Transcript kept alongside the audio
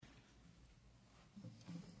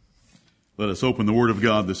Let us open the Word of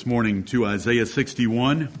God this morning to Isaiah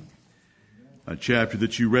 61, a chapter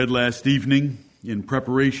that you read last evening in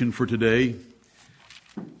preparation for today.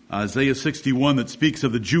 Isaiah 61 that speaks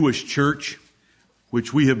of the Jewish church,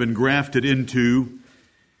 which we have been grafted into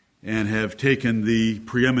and have taken the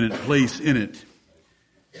preeminent place in it.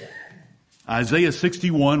 Isaiah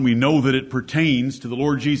 61, we know that it pertains to the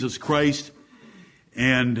Lord Jesus Christ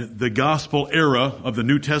and the gospel era of the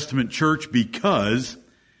New Testament church because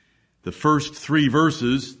the first three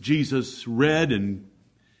verses Jesus read in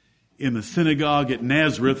the synagogue at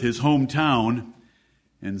Nazareth, his hometown,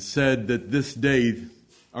 and said that this day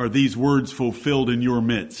are these words fulfilled in your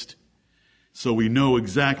midst. So we know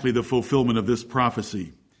exactly the fulfillment of this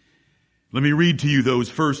prophecy. Let me read to you those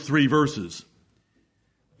first three verses.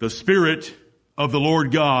 The Spirit of the Lord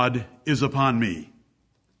God is upon me,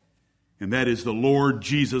 and that is the Lord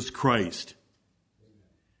Jesus Christ.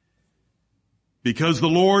 Because the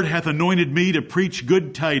Lord hath anointed me to preach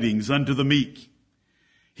good tidings unto the meek.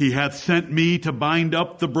 He hath sent me to bind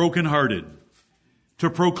up the brokenhearted, to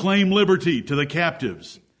proclaim liberty to the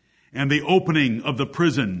captives, and the opening of the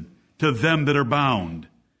prison to them that are bound,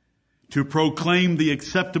 to proclaim the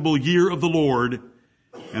acceptable year of the Lord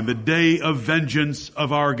and the day of vengeance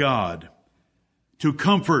of our God, to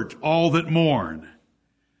comfort all that mourn,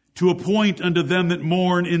 to appoint unto them that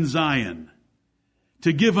mourn in Zion,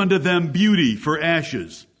 to give unto them beauty for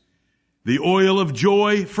ashes, the oil of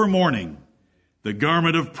joy for mourning, the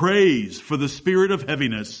garment of praise for the spirit of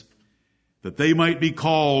heaviness, that they might be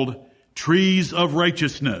called trees of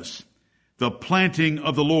righteousness, the planting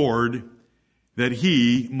of the Lord, that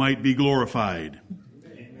he might be glorified.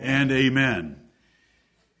 Amen. And amen.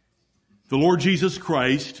 The Lord Jesus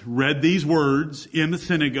Christ read these words in the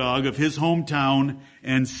synagogue of his hometown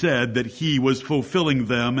and said that he was fulfilling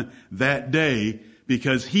them that day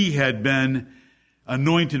because he had been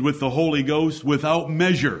anointed with the Holy Ghost without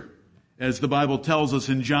measure, as the Bible tells us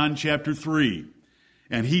in John chapter 3.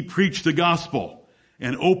 And he preached the gospel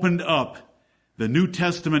and opened up the New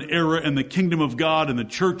Testament era and the kingdom of God and the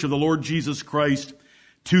church of the Lord Jesus Christ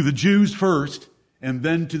to the Jews first and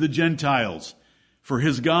then to the Gentiles. For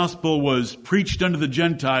his gospel was preached unto the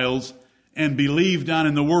Gentiles and believed on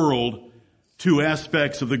in the world, two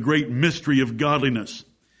aspects of the great mystery of godliness.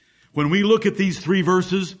 When we look at these three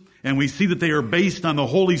verses and we see that they are based on the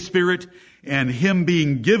Holy Spirit and him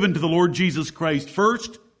being given to the Lord Jesus Christ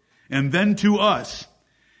first and then to us,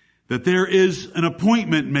 that there is an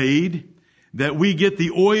appointment made that we get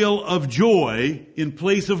the oil of joy in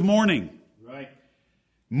place of mourning. Right.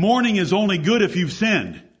 Mourning is only good if you've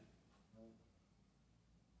sinned.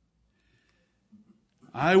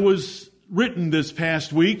 I was written this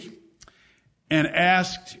past week and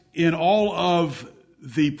asked in all of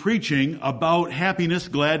the preaching about happiness,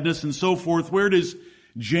 gladness, and so forth, where does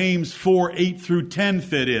James 4, 8 through 10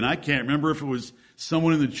 fit in? I can't remember if it was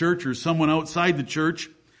someone in the church or someone outside the church.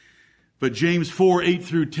 But James 4, 8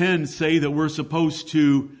 through 10 say that we're supposed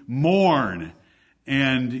to mourn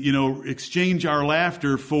and, exchange our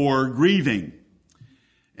laughter for grieving.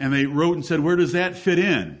 And they wrote and said, where does that fit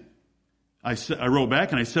in? I wrote back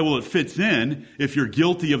and I said, well, it fits in if you're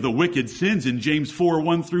guilty of the wicked sins in James 4,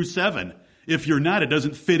 1 through 7. If you're not, it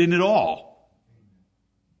doesn't fit in at all.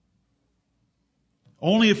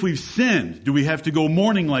 Only if we've sinned do we have to go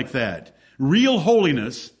mourning like that. Real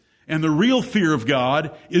holiness and the real fear of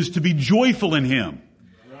God is to be joyful in him.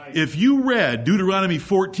 Right. If you read Deuteronomy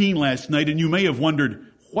 14 last night and you may have wondered,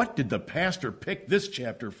 what did the pastor pick this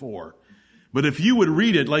chapter for? But if you would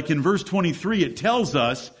read it, like in verse 23, it tells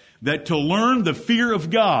us that to learn the fear of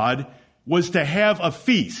God was to have a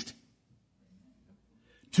feast.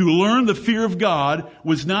 To learn the fear of God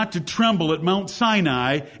was not to tremble at Mount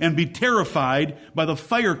Sinai and be terrified by the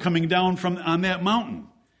fire coming down on that mountain.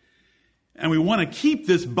 And we want to keep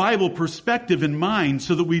this Bible perspective in mind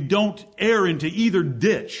so that we don't err into either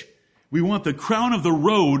ditch. We want the crown of the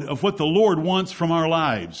road of what the Lord wants from our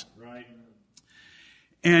lives. Right.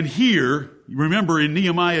 And here, remember in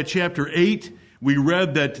Nehemiah chapter 8, we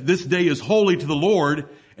read that this day is holy to the Lord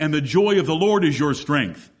and the joy of the Lord is your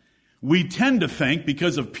strength. We tend to think,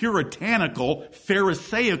 because of puritanical,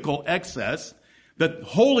 pharisaical excess, that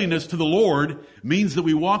holiness to the Lord means that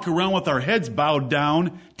we walk around with our heads bowed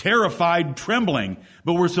down, terrified, trembling.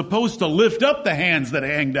 But we're supposed to lift up the hands that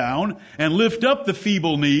hang down and lift up the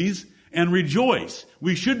feeble knees and rejoice.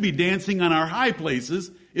 We should be dancing on our high places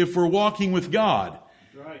if we're walking with God.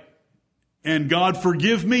 That's right. And God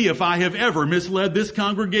forgive me if I have ever misled this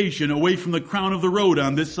congregation away from the crown of the road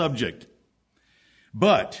on this subject.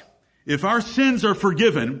 But if our sins are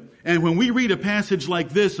forgiven, and when we read a passage like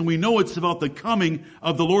this and we know it's about the coming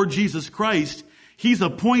of the Lord Jesus Christ, He's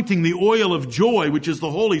appointing the oil of joy, which is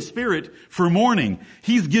the Holy Spirit, for mourning.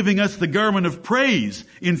 He's giving us the garment of praise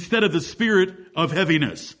instead of the spirit of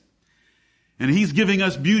heaviness. And He's giving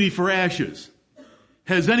us beauty for ashes.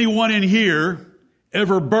 Has anyone in here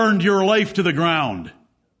ever burned your life to the ground?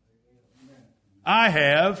 I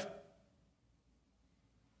have.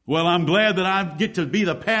 Well, I'm glad that I get to be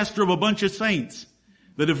the pastor of a bunch of saints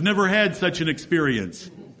that have never had such an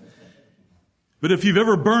experience. But if you've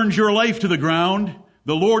ever burned your life to the ground,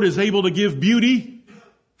 the Lord is able to give beauty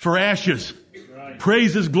for ashes. Right.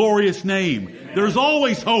 Praise His glorious name. Amen. There's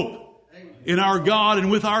always hope in our God and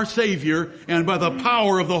with our Savior and by the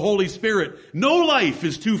power of the Holy Spirit. No life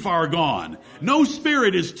is too far gone. No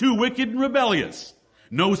spirit is too wicked and rebellious.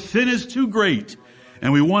 No sin is too great.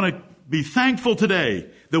 And we want to be thankful today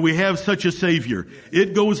that we have such a Savior.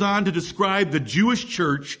 It goes on to describe the Jewish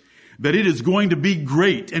church, that it is going to be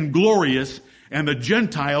great and glorious, and the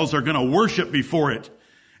Gentiles are going to worship before it.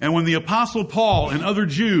 And when the Apostle Paul and other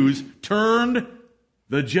Jews turned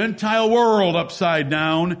the Gentile world upside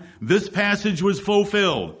down, this passage was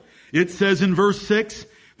fulfilled. It says in verse 6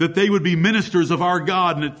 that they would be ministers of our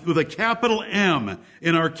God, and with a capital M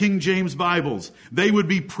in our King James Bibles. They would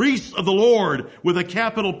be priests of the Lord with a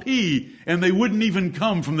capital P, and they wouldn't even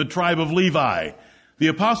come from the tribe of Levi. The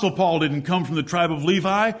Apostle Paul didn't come from the tribe of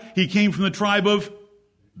Levi. He came from the tribe of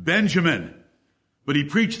Benjamin. But he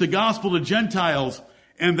preached the gospel to Gentiles,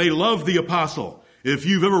 and they loved the apostle. If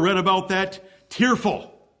you've ever read about that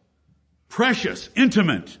tearful, precious,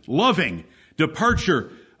 intimate, loving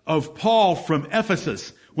departure of Paul from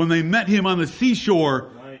Ephesus, when they met him on the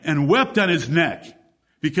seashore and wept on his neck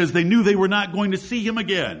because they knew they were not going to see him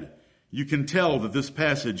again, you can tell that this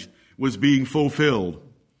passage was being fulfilled.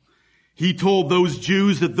 He told those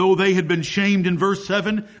Jews that though they had been shamed in verse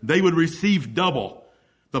 7, they would receive double.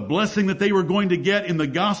 The blessing that they were going to get in the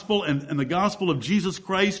gospel and the gospel of Jesus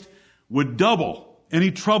Christ would double any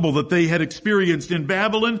trouble that they had experienced in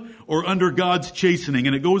Babylon or under God's chastening.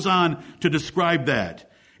 And it goes on to describe that.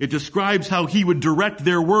 It describes how He would direct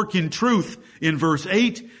their work in truth in verse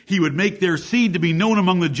 8. He would make their seed to be known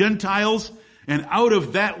among the Gentiles. And out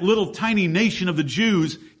of that little tiny nation of the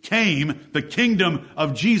Jews came the kingdom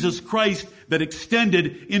of Jesus Christ that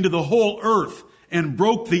extended into the whole earth and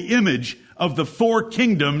broke the image of the four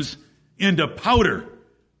kingdoms into powder.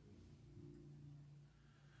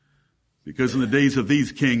 Because in the days of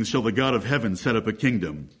these kings shall the God of heaven set up a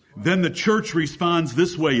kingdom. Then the church responds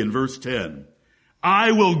this way in verse 10.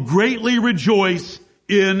 I will greatly rejoice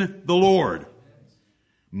in the Lord.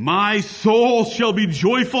 My soul shall be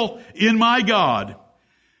joyful in my God,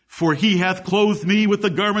 for He hath clothed me with the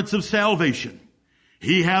garments of salvation.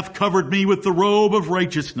 He hath covered me with the robe of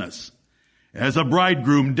righteousness. As a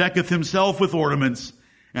bridegroom decketh himself with ornaments,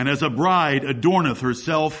 and as a bride adorneth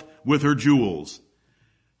herself with her jewels.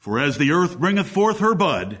 For as the earth bringeth forth her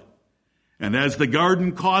bud, and as the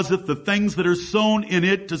garden causeth the things that are sown in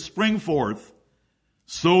it to spring forth,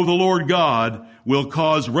 so the Lord God will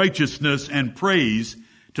cause righteousness and praise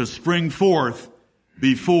to spring forth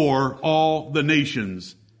before all the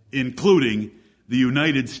nations, including the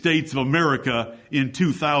United States of America in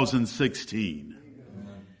 2016.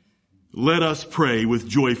 Let us pray with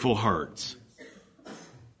joyful hearts.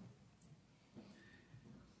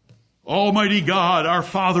 Almighty God, our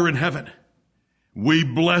Father in heaven, we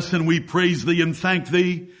bless and we praise Thee and thank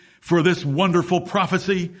Thee for this wonderful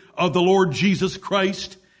prophecy of the Lord Jesus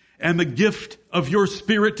Christ and the gift of Your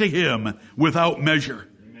Spirit to Him without measure.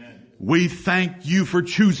 Amen. We thank You for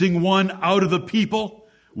choosing one out of the people,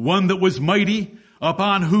 one that was mighty,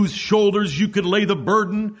 upon whose shoulders You could lay the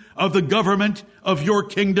burden of the government of Your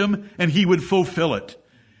kingdom, and He would fulfill it.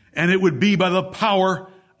 And it would be by the power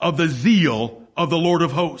of the zeal of the Lord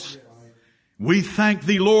of hosts. We thank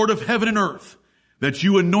Thee, Lord of heaven and earth, that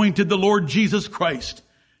You anointed the Lord Jesus Christ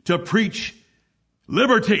to preach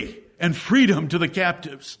liberty and freedom to the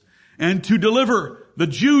captives, and to deliver the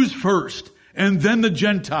Jews first and then the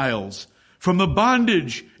Gentiles from the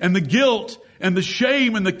bondage and the guilt and the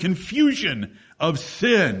shame and the confusion of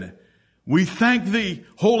sin. We thank Thee,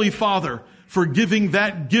 Holy Father, for giving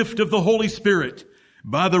that gift of the Holy Spirit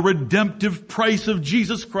by the redemptive price of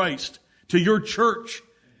Jesus Christ to Your church,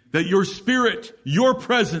 that Your Spirit, Your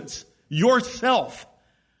presence, Yourself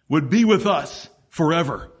would be with us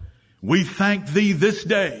forever. We thank Thee this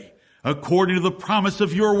day, according to the promise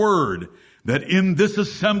of Your word, that in this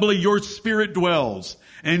assembly Your Spirit dwells,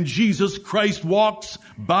 and Jesus Christ walks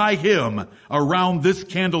by Him around this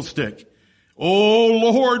candlestick. Oh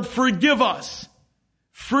Lord, forgive us.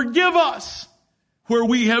 Forgive us where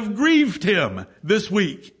we have grieved Him this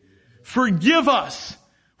week. Forgive us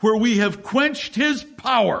where we have quenched His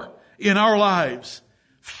power in our lives.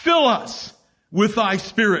 Fill us with thy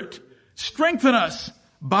Spirit. Strengthen us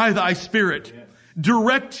by thy Spirit.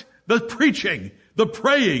 Direct the preaching, the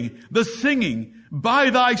praying, the singing by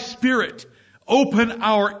thy Spirit. Open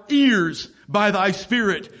our ears by thy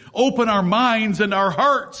Spirit. Open our minds and our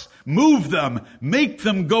hearts. Move them. Make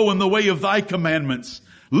them go in the way of thy commandments.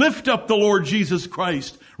 Lift up the Lord Jesus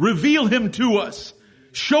Christ. Reveal him to us.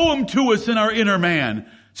 Show him to us in our inner man.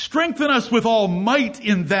 Strengthen us with all might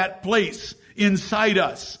in that place inside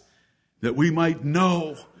us, that we might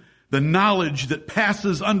know the knowledge that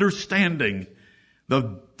passes understanding,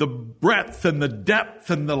 the breadth and the depth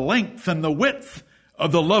and the length and the width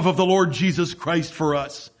of the love of the Lord Jesus Christ for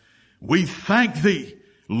us. We thank thee,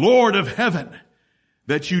 Lord of heaven,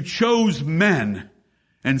 that you chose men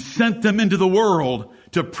and sent them into the world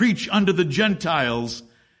to preach unto the Gentiles,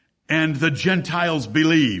 and the Gentiles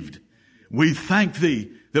believed. We thank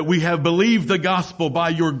thee that we have believed the gospel by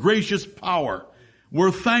your gracious power.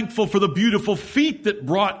 We're thankful for the beautiful feet that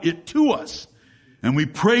brought it to us. And we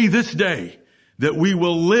pray this day that we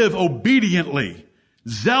will live obediently,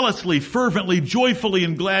 zealously, fervently, joyfully,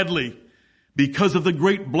 and gladly because of the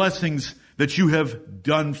great blessings that you have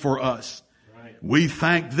done for us. Right. We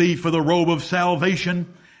thank thee for the robe of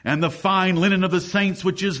salvation and the fine linen of the saints,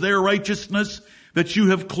 which is their righteousness, that you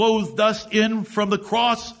have clothed us in from the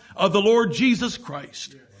cross of the Lord Jesus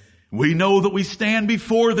Christ. We know that we stand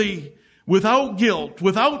before thee without guilt,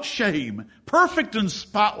 without shame, perfect and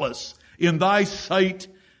spotless in thy sight,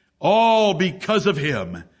 all because of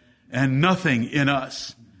him and nothing in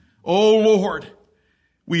us. Oh Lord,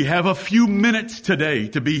 we have a few minutes today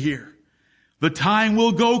to be here. The time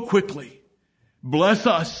will go quickly. Bless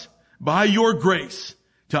us by your grace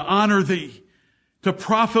to honor thee, to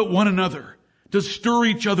profit one another, to stir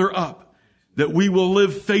each other up, that we will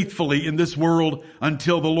live faithfully in this world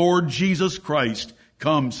until the Lord Jesus Christ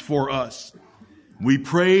comes for us. We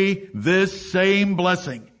pray this same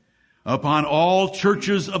blessing upon all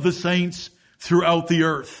churches of the saints throughout the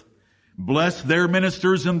earth. Bless their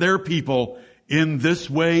ministers and their people in this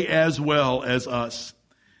way as well as us.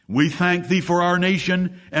 We thank thee for our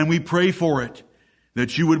nation, and we pray for it,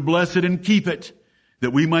 that you would bless it and keep it,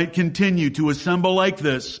 that we might continue to assemble like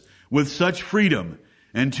this with such freedom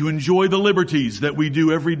and to enjoy the liberties that we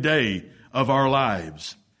do every day of our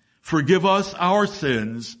lives. Forgive us our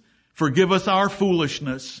sins. Forgive us our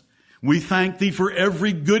foolishness. We thank thee for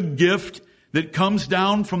every good gift that comes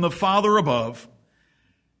down from the Father above.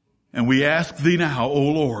 And we ask thee now, O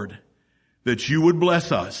Lord, that you would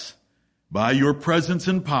bless us by your presence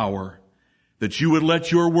and power, that you would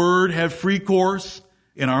let your word have free course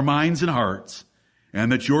in our minds and hearts,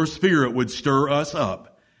 and that your Spirit would stir us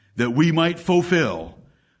up, that we might fulfill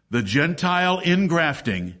the Gentile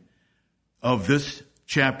ingrafting of this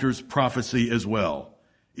chapter's prophecy as well.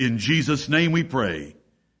 In Jesus' name we pray.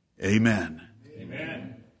 Amen.